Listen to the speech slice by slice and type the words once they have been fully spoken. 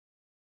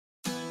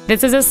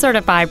This is a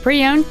certified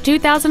pre-owned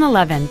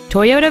 2011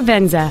 Toyota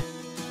Venza.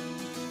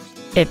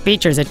 It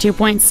features a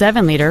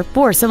 2.7-liter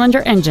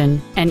four-cylinder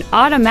engine, an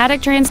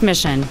automatic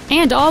transmission,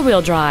 and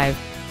all-wheel drive.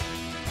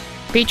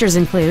 Features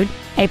include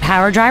a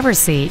power driver's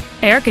seat,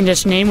 air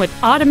conditioning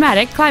with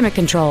automatic climate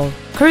control,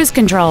 cruise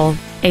control,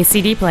 a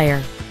CD player,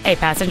 a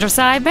passenger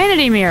side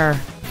vanity mirror,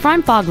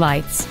 front fog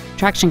lights,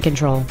 traction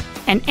control,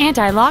 an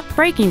anti-lock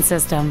braking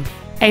system,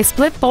 a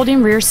split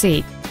folding rear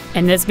seat,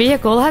 and this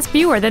vehicle has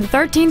fewer than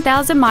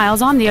 13,000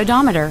 miles on the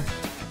odometer.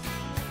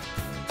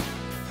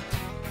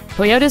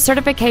 Toyota's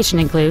certification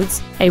includes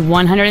a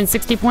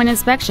 160-point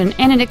inspection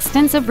and an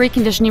extensive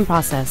reconditioning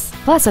process,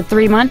 plus a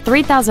 3-month,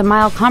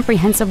 3,000-mile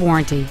comprehensive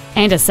warranty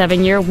and a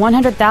 7-year,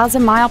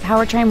 100,000-mile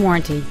powertrain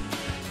warranty.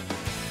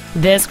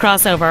 This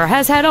crossover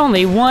has had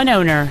only one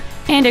owner,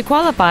 and it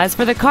qualifies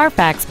for the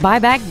Carfax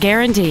buyback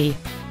guarantee.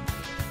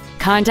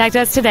 Contact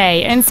us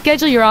today and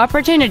schedule your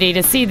opportunity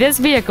to see this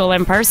vehicle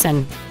in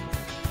person.